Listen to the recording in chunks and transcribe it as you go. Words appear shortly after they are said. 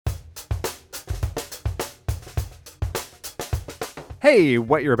Hey,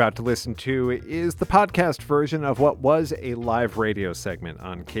 what you're about to listen to is the podcast version of what was a live radio segment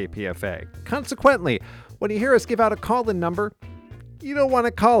on KPFA. Consequently, when you hear us give out a call-in number, you don't want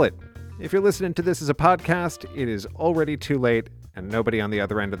to call it. If you're listening to this as a podcast, it is already too late, and nobody on the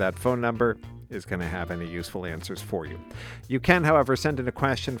other end of that phone number is going to have any useful answers for you. You can, however, send in a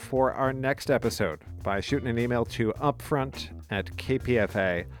question for our next episode by shooting an email to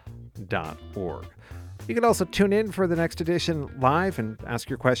upfront@kpfa.org. You can also tune in for the next edition live and ask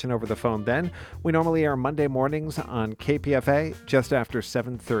your question over the phone then. We normally air Monday mornings on KPFA just after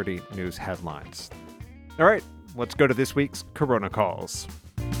 7:30 news headlines. All right, let's go to this week's Corona Calls.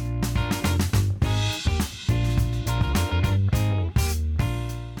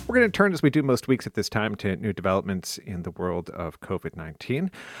 We're going to turn, as we do most weeks at this time, to new developments in the world of COVID-19.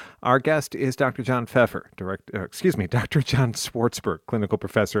 Our guest is Dr. John Pfeffer, Dr. John Swartzberg, Clinical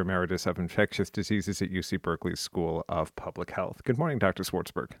Professor Emeritus of Infectious Diseases at UC Berkeley School of Public Health. Good morning, Dr.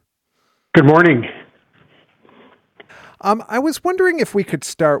 Swartzberg. Good morning. I was wondering if we could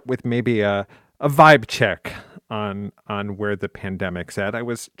start with maybe a vibe check on where the pandemic's at. I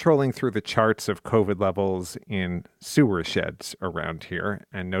was trolling through the charts of COVID levels in sewer sheds around here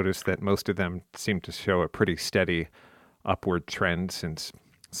and noticed that most of them seem to show a pretty steady upward trend since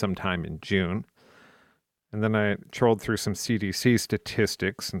sometime in June. And then I trolled through some CDC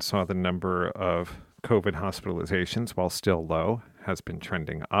statistics and saw the number of COVID hospitalizations, while still low, has been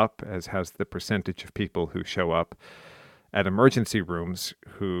trending up, as has the percentage of people who show up at emergency rooms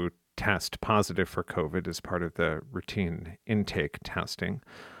who test positive for COVID as part of the routine intake testing.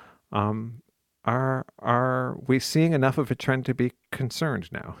 Are we seeing enough of a trend to be concerned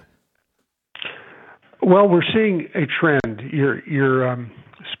now? Well, we're seeing a trend. You're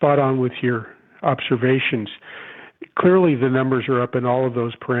spot on with your observations. Clearly, the numbers are up in all of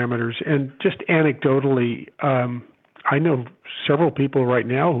those parameters. And just anecdotally, I know several people right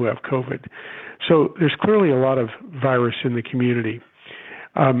now who have COVID. So there's clearly a lot of virus in the community.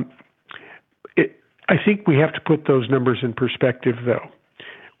 I think we have to put those numbers in perspective, though.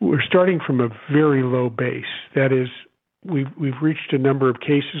 We're starting from a very low base. That is, we've reached a number of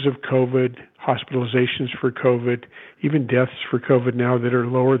cases of COVID, hospitalizations for COVID, even deaths for COVID now that are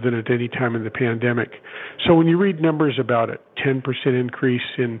lower than at any time in the pandemic. So when you read numbers about a 10%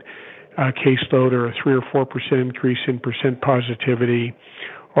 increase in caseload, or a 3 or 4% increase in percent positivity,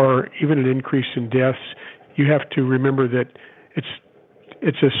 or even an increase in deaths, you have to remember that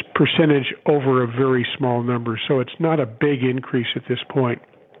it's a percentage over a very small number, so it's not a big increase at this point.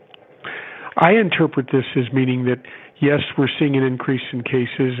 I interpret this as meaning that, yes, we're seeing an increase in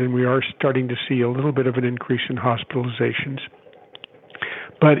cases, and we are starting to see a little bit of an increase in hospitalizations.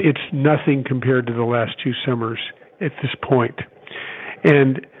 But it's nothing compared to the last 2 summers at this point.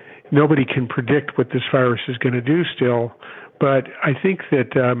 And nobody can predict what this virus is going to do still, but I think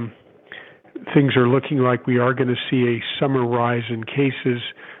that things are looking like we are going to see a summer rise in cases,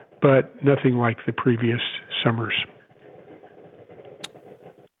 but nothing like the previous summers.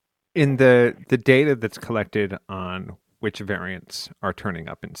 In the data that's collected on which variants are turning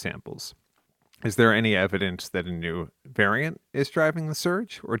up in samples, is there any evidence that a new variant is driving the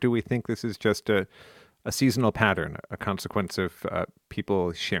surge, or do we think this is just a seasonal pattern, a consequence of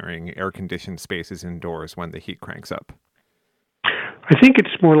people sharing air-conditioned spaces indoors when the heat cranks up? I think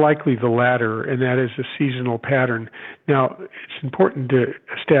it's more likely the latter, and that is a seasonal pattern. Now, it's important to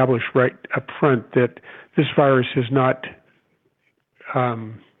establish right up front that this virus has not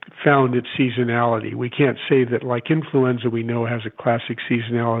found its seasonality. We can't say that, like influenza, we know has a classic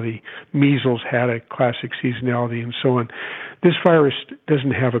seasonality, measles had a classic seasonality, and so on. This virus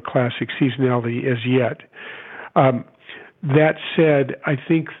doesn't have a classic seasonality as yet. That said, I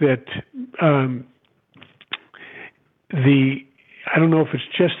think that I don't know if it's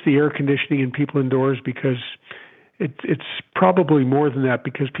just the air conditioning and people indoors, because it's probably more than that,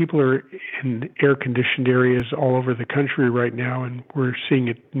 because people are in air-conditioned areas all over the country right now, and we're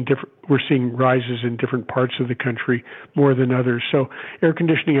seeing rises in different parts of the country more than others. So air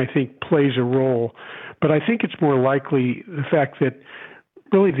conditioning, I think, plays a role, but I think it's more likely the fact that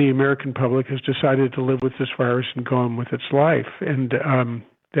really the American public has decided to live with this virus and go on with its life, and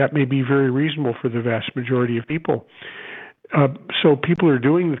that may be very reasonable for the vast majority of people. So people are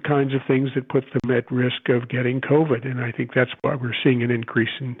doing the kinds of things that put them at risk of getting COVID, and I think that's why we're seeing an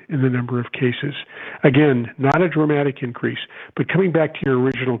increase in the number of cases. Again, not a dramatic increase, but coming back to your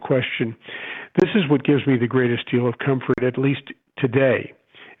original question, this is what gives me the greatest deal of comfort, at least today,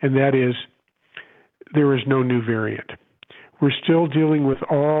 and that is there is no new variant. We're still dealing with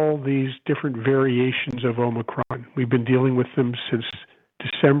all these different variations of Omicron. We've been dealing with them since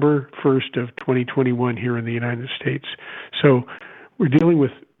December 1st of 2021 here in the United States. So we're dealing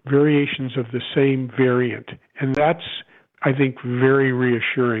with variations of the same variant. And that's, I think, very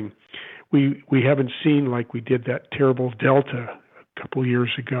reassuring. We haven't seen, like we did that terrible Delta a couple years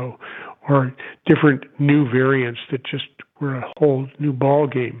ago, or different new variants that just were a whole new ball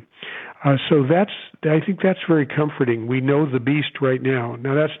game. So I think that's very comforting. We know the beast right now.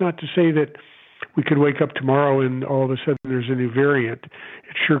 Now, that's not to say that we could wake up tomorrow and all of a sudden there's a new variant.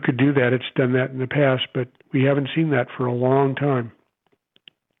 It sure could do that. It's done that in the past, but we haven't seen that for a long time.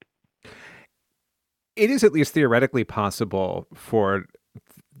 It is at least theoretically possible for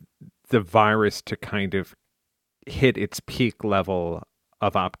the virus to kind of hit its peak level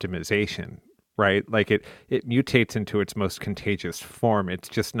of optimization, right? Like it mutates into its most contagious form. It's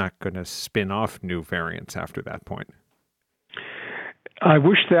just not going to spin off new variants after that point. I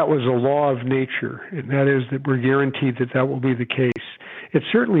wish that was a law of nature, and that is that we're guaranteed that that will be the case. It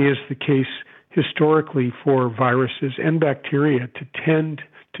certainly is the case historically for viruses and bacteria to tend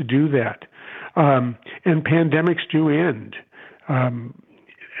to do that. And pandemics do end.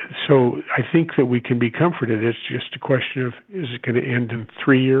 So I think that we can be comforted. It's just a question of, is it going to end in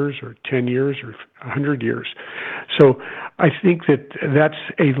 3 years or 10 years or 100 years? So I think that that's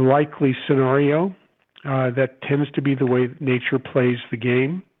a likely scenario. That tends to be the way nature plays the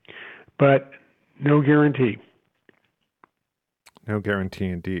game, but no guarantee. No guarantee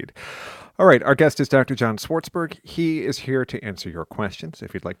indeed. All right, our guest is Dr. John Swartzberg. He is here to answer your questions.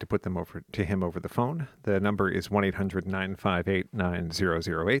 If you'd like to put them over to him over the phone, the number is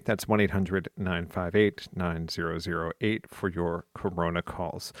 1-800-958-9008. That's 1-800-958-9008 for your Corona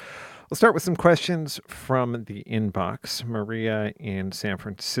calls. We'll start with some questions from the inbox. Maria in San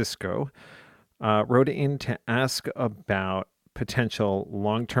Francisco wrote in to ask about potential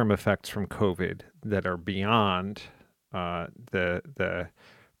long-term effects from COVID that are beyond the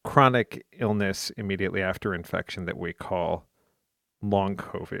chronic illness immediately after infection that we call long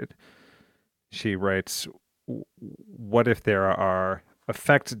COVID. She writes, what if there are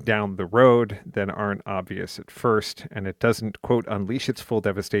effects down the road that aren't obvious at first, and it doesn't, quote, unleash its full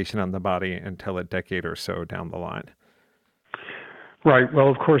devastation on the body until a decade or so down the line? Right. Well,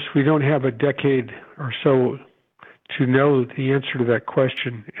 of course, we don't have a decade or so to know the answer to that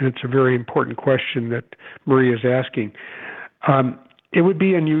question, and it's a very important question that Maria is asking. It would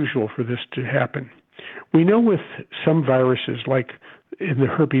be unusual for this to happen. We know with some viruses, like in the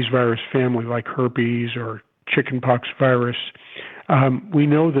herpes virus family, like herpes or chickenpox virus, we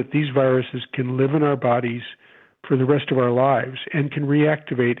know that these viruses can live in our bodies for the rest of our lives and can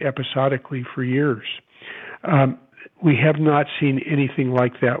reactivate episodically for years. We have not seen anything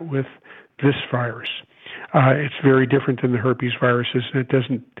like that with this virus. It's very different than the herpes viruses, and it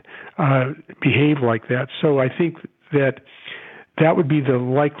doesn't behave like that. So I think that would be the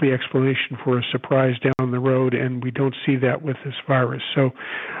likely explanation for a surprise down the road, and we don't see that with this virus. So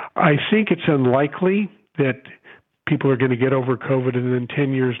I think it's unlikely that people are going to get over COVID and then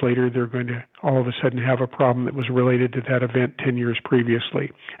 10 years later they're going to all of a sudden have a problem that was related to that event 10 years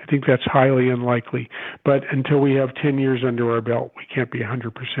previously. I think that's highly unlikely. But until we have 10 years under our belt, we can't be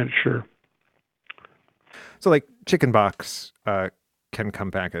 100% sure. So like chickenpox can come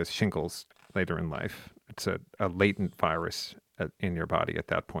back as shingles later in life. It's a latent virus in your body at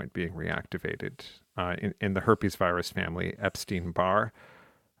that point being reactivated. In the herpes virus family, Epstein-Barr,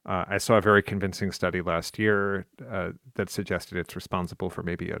 I saw a very convincing study last year that suggested it's responsible for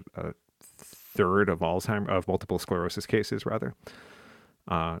maybe a third of multiple sclerosis cases,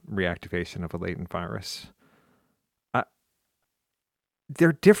 reactivation of a latent virus.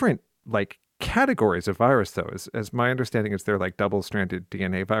 They're different, like, categories of virus, though. As my understanding is, they're like double-stranded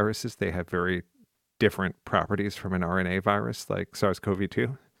DNA viruses. They have very different properties from an RNA virus, like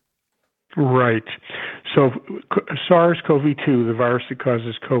SARS-CoV-2. Right. So SARS-CoV-2, the virus that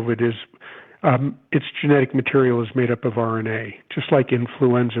causes COVID, is its genetic material is made up of RNA, just like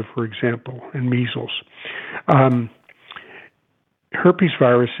influenza, for example, and measles. Herpes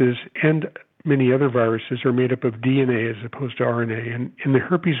viruses and many other viruses are made up of DNA as opposed to RNA. And in the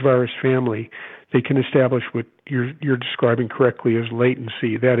herpes virus family, they can establish what you're describing correctly as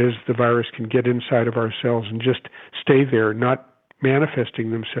latency. That is, the virus can get inside of our cells and just stay there, not manifesting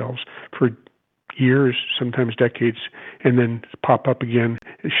themselves for years, sometimes decades, and then pop up again.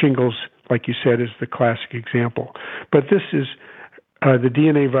 Shingles, like you said, is the classic example. But this is the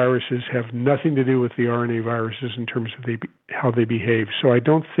DNA viruses have nothing to do with the RNA viruses in terms of how they behave. So I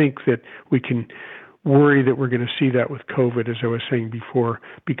don't think that we can worry that we're going to see that with COVID, as I was saying before,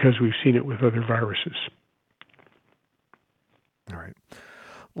 because we've seen it with other viruses. All right.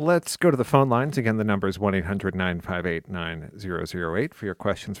 Let's go to the phone lines. Again, the number is 1-800-958-9008 for your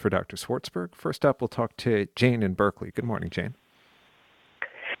questions for Dr. Swartzberg. First up, we'll talk to Jane in Berkeley. Good morning, Jane.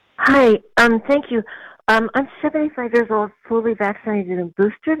 Hi, thank you. I'm 75 years old, fully vaccinated and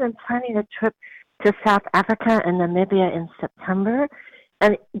boosted, and planning a trip to South Africa and Namibia in September.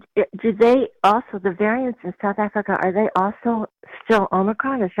 And do they also, the variants in South Africa, are they also still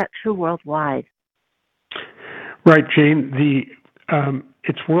Omicron? Is that true worldwide? Right, Jane.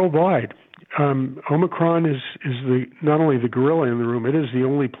 It's worldwide. Omicron is the not only the gorilla in the room, it is the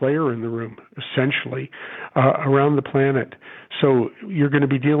only player in the room essentially around the planet. So you're going to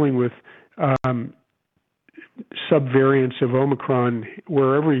be dealing with subvariants of Omicron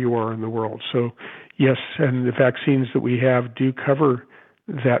wherever you are in the world. So yes, and the vaccines that we have do cover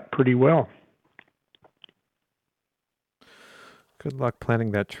that pretty well. Good luck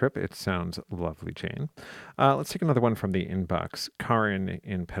planning that trip. It sounds lovely, Jane. Let's take another one from the inbox. Karin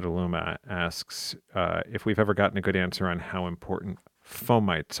in Petaluma asks if we've ever gotten a good answer on how important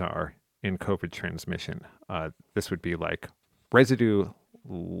fomites are in COVID transmission. This would be like residue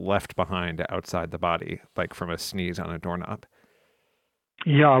left behind outside the body, like from a sneeze on a doorknob.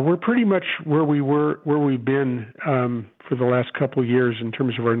 Yeah, we're pretty much where we've been for the last couple of years in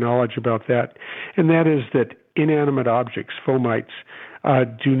terms of our knowledge about that. And that is that inanimate objects, fomites,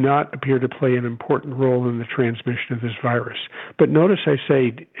 do not appear to play an important role in the transmission of this virus. But notice I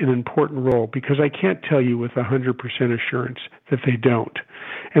say an important role because I can't tell you with 100% assurance that they don't.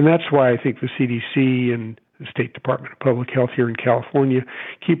 And that's why I think the CDC and the State Department of Public Health here in California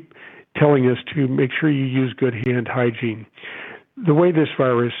keep telling us to make sure you use good hand hygiene. The way this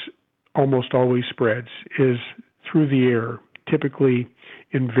virus almost always spreads is through the air, typically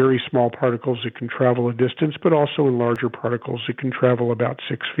in very small particles that can travel a distance, but also in larger particles that can travel about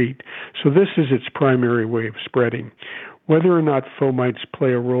 6 feet. So this is its primary way of spreading. Whether or not fomites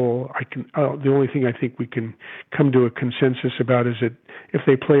play a role, the only thing I think we can come to a consensus about is that if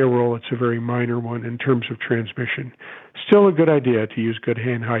they play a role, it's a very minor one in terms of transmission. Still a good idea to use good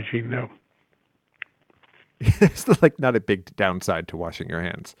hand hygiene, though. It's like not a big downside to washing your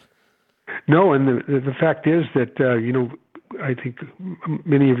hands. No, and the fact is that, I think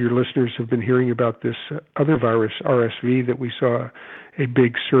many of your listeners have been hearing about this other virus, RSV, that we saw a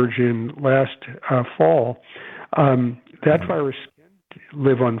big surge in last fall. That virus can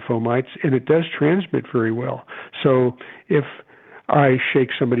live on fomites, and it does transmit very well. So if I shake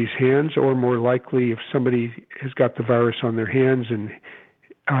somebody's hands, or more likely if somebody has got the virus on their hands and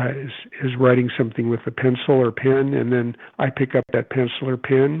is writing something with a pencil or pen, and then I pick up that pencil or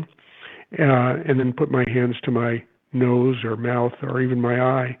pen and then put my hands to my nose or mouth or even my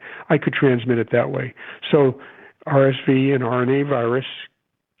eye, I could transmit it that way. So RSV and RNA virus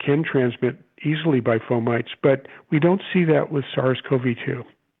can transmit easily by fomites, but we don't see that with SARS-CoV-2.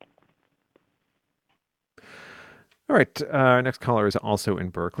 All right. Our next caller is also in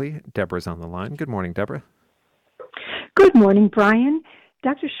Berkeley. Deborah's on the line. Good morning, Deborah. Good morning, Brian.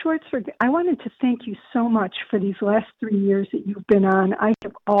 Dr. Schwartzberg, I wanted to thank you so much for these last 3 years that you've been on. I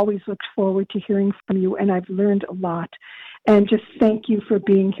have always looked forward to hearing from you, and I've learned a lot. And just thank you for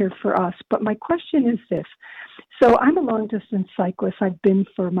being here for us. But my question is this. So I'm a long-distance cyclist. I've been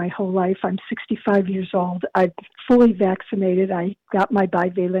for my whole life. I'm 65 years old. I'm fully vaccinated. I got my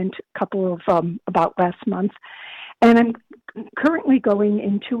bivalent about last month. And I'm currently going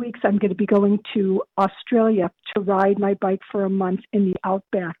in 2 weeks. I'm going to be going to Australia to ride my bike for a month in the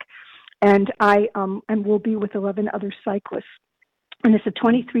outback. And I will be with 11 other cyclists. And it's a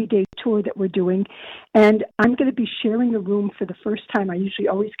 23-day tour that we're doing. And I'm going to be sharing a room for the first time. I usually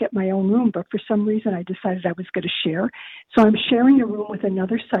always get my own room, but for some reason I decided I was going to share. So I'm sharing a room with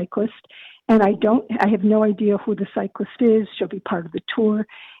another cyclist. And I have no idea who the cyclist is. She'll be part of the tour.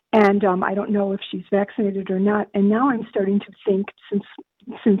 And I don't know if she's vaccinated or not. And now I'm starting to think,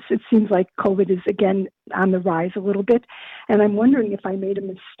 since it seems like COVID is again on the rise a little bit, and I'm wondering if I made a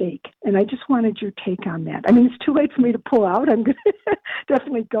mistake. And I just wanted your take on that. I mean, it's too late for me to pull out. I'm going to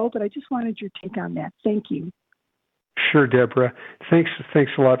definitely go, but I just wanted your take on that. Thank you. Sure, Deborah. Thanks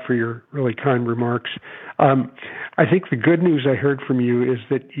a lot for your really kind remarks. I think the good news I heard from you is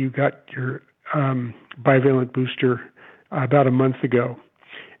that you got your bivalent booster about a month ago.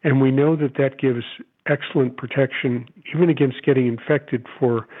 And we know that gives excellent protection, even against getting infected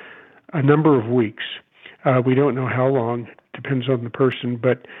for a number of weeks. We don't know how long, depends on the person,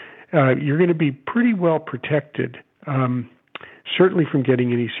 but you're going to be pretty well protected, certainly from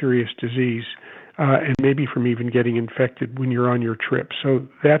getting any serious disease, and maybe from even getting infected when you're on your trip. So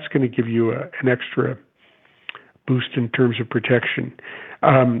that's going to give you an extra boost in terms of protection.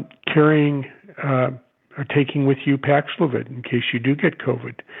 Carrying or taking with you Paxlovid in case you do get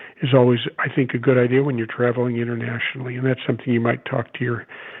COVID is always, I think, a good idea when you're traveling internationally, and that's something you might talk to your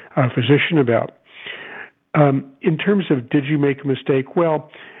physician about. In terms of did you make a mistake?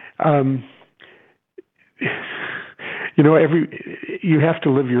 Well, Um, you have to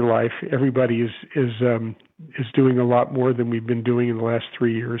live your life. Everybody is doing a lot more than we've been doing in the last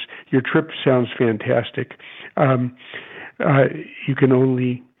 3 years. Your trip sounds fantastic. Um, you can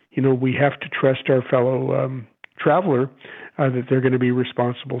only, we have to trust our fellow traveler that they're going to be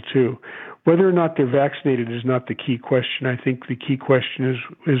responsible too. Whether or not they're vaccinated is not the key question. I think the key question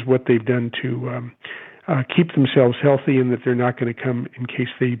is what they've done to keep themselves healthy, and that they're not going to come in case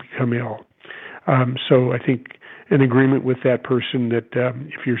they become ill. So I think an agreement with that person that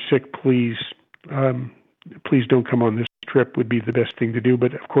if you're sick, please don't come on this trip would be the best thing to do.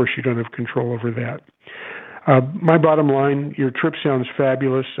 But of course, you don't have control over that. My bottom line: your trip sounds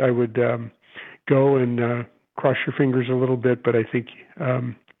fabulous. I would go and cross your fingers a little bit, but I think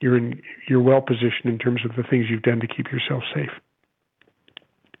you're well positioned in terms of the things you've done to keep yourself safe.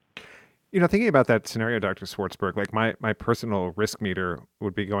 Thinking about that scenario, Dr. Schwartzberg, like my personal risk meter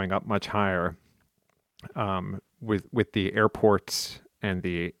would be going up much higher with the airports and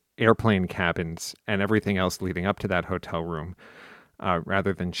the airplane cabins and everything else leading up to that hotel room,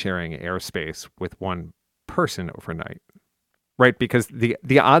 rather than sharing airspace with one person overnight, right? Because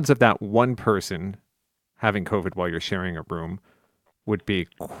the odds of that one person having COVID while you're sharing a room would be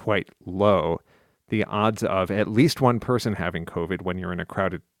quite low. The odds of at least one person having COVID when you're in a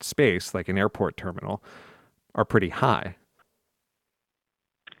crowded space, like an airport terminal, are pretty high.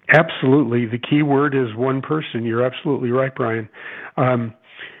 Absolutely. The key word is one person. You're absolutely right, Brian. And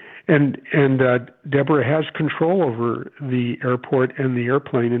Deborah has control over the airport and the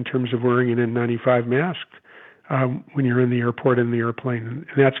airplane in terms of wearing an N95 mask when you're in the airport and the airplane. And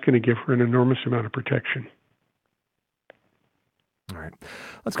that's going to give her an enormous amount of protection. All right.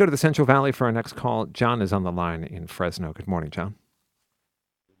 Let's go to the Central Valley for our next call. John is on the line in Fresno. Good morning, John.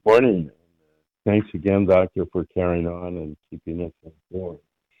 Morning. Thanks again, Doctor, for carrying on and keeping us informed.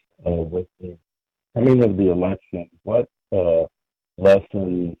 With the coming of the election, what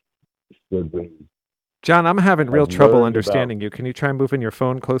lessons should we... John, I'm having real trouble understanding you. Can you try moving your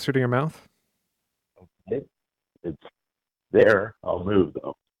phone closer to your mouth? Okay. It's there. I'll move,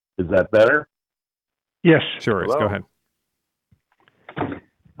 though. Is that better? Yes. Sure. Go ahead.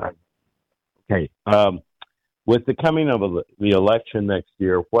 Okay. With the coming of the election next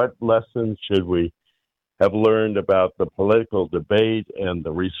year, what lessons should we have learned about the political debate and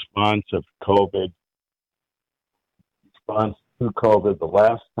the response to COVID the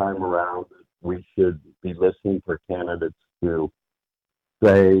last time around that we should be listening for candidates to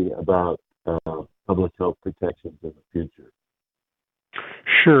say about public health protections in the future?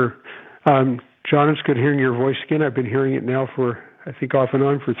 Sure. John, it's good hearing your voice again. I've been hearing it now for, I think, off and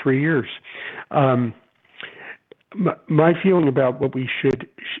on for 3 years. My feeling about what we should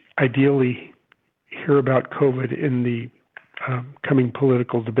ideally hear about COVID in the coming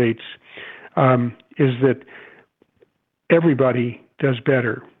political debates is that everybody does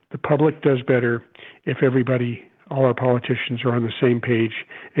better. The public does better if all our politicians are on the same page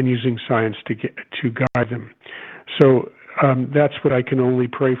and using science to guide them. So that's what I can only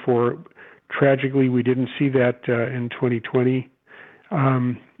pray for. Tragically, we didn't see that in 2020,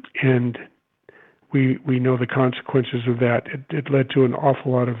 and we know the consequences of that. It led to an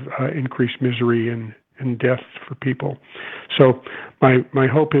awful lot of increased misery and death for people. So my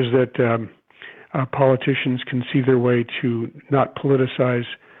hope is that politicians can see their way to not politicize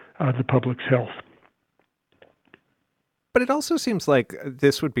the public's health. But it also seems like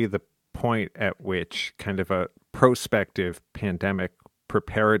this would be the point at which kind of a prospective pandemic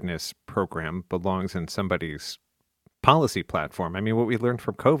preparedness program belongs in somebody's policy platform. I mean, what we learned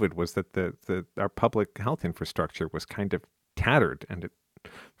from COVID was that our public health infrastructure was kind of tattered, and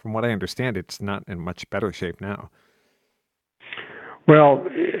from what I understand, it's not in much better shape now. Well,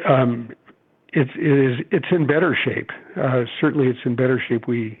 it's in better shape. Certainly, it's in better shape.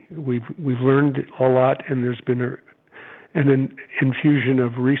 We've learned a lot, and there's been an infusion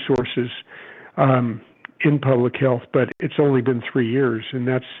of resources in public health, but it's only been 3 years, and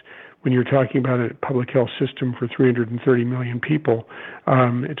that's when you're talking about a public health system for 330 million people.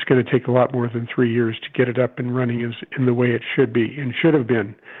 It's going to take a lot more than 3 years to get it up and running in the way it should be and should have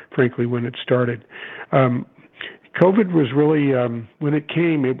been, frankly, when it started. COVID was really, when it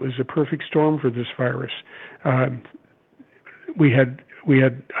came, it was a perfect storm for this virus. We had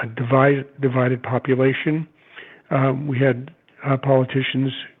a divided population. We had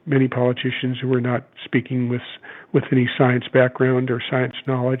many politicians who were not speaking with any science background or science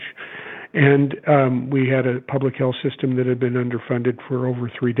knowledge. And we had a public health system that had been underfunded for over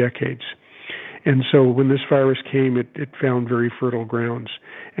 3 decades. And so when this virus came, it found very fertile grounds,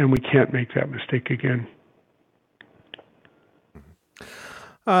 and we can't make that mistake again.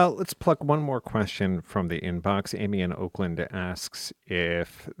 Let's plug one more question from the inbox. Amy in Oakland asks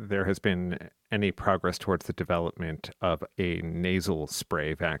if there has been any progress towards the development of a nasal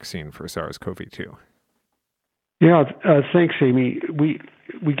spray vaccine for SARS-CoV-2. Yeah, thanks, Amy. We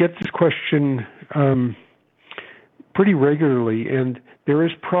get this question pretty regularly, and there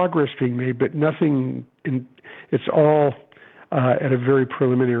is progress being made, but nothing. It's all at a very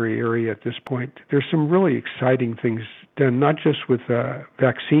preliminary area at this point. There's some really exciting things done, not just with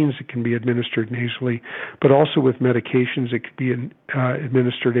vaccines that can be administered nasally, but also with medications that could be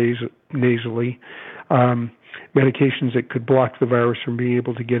administered nasally, medications that could block the virus from being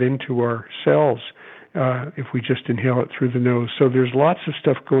able to get into our cells if we just inhale it through the nose. So there's lots of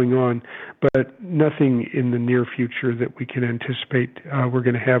stuff going on, but nothing in the near future that we can anticipate we're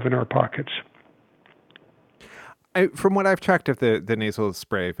going to have in our pockets. From what I've tracked of the nasal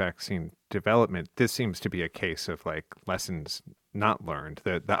spray vaccine development, this seems to be a case of like lessons not learned.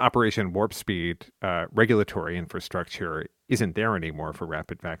 The Operation Warp Speed regulatory infrastructure isn't there anymore for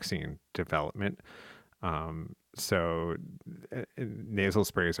rapid vaccine development. So nasal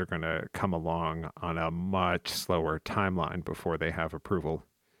sprays are going to come along on a much slower timeline before they have approval.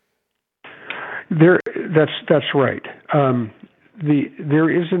 That's right. There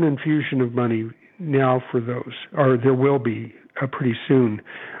is an infusion of money now for those, or there will be pretty soon.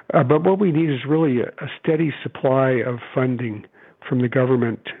 But what we need is really a steady supply of funding from the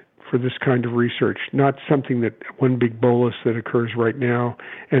government for this kind of research, not something that one big bolus that occurs right now,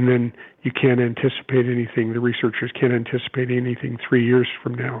 and then you can't anticipate anything. The researchers can't anticipate anything 3 years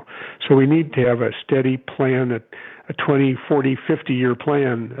from now. So we need to have a steady plan, a 20, 40, 50-year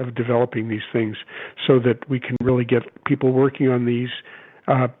plan of developing these things so that we can really get people working on these,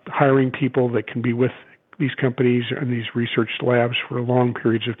 hiring people that can be with these companies and these research labs for long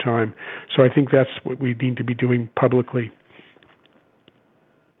periods of time. So I think that's what we need to be doing publicly.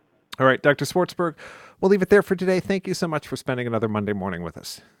 All right, Dr. Swartzberg, we'll leave it there for today. Thank you so much for spending another Monday morning with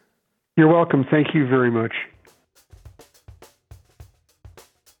us. You're welcome. Thank you very much.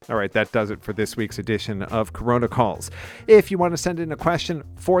 All right, that does it for this week's edition of Corona Calls. If you want to send in a question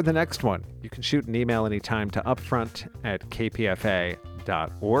for the next one, you can shoot an email anytime to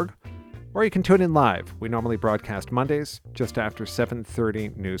upfront@kpfa.org, or you can tune in live. We normally broadcast Mondays just after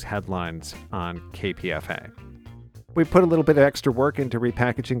 7:30 news headlines on KPFA. We put a little bit of extra work into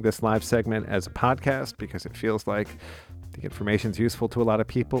repackaging this live segment as a podcast because it feels like the information is useful to a lot of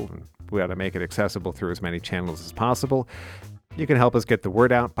people, and we ought to make it accessible through as many channels as possible. You can help us get the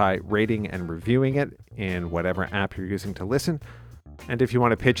word out by rating and reviewing it in whatever app you're using to listen. And if you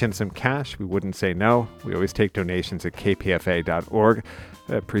want to pitch in some cash, we wouldn't say no. We always take donations at kpfa.org.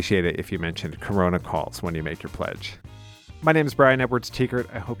 I appreciate it if you mentioned Corona Calls when you make your pledge. My name is Brian Edwards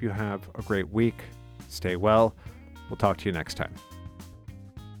Teekert. I hope you have a great week. Stay well. We'll talk to you next time.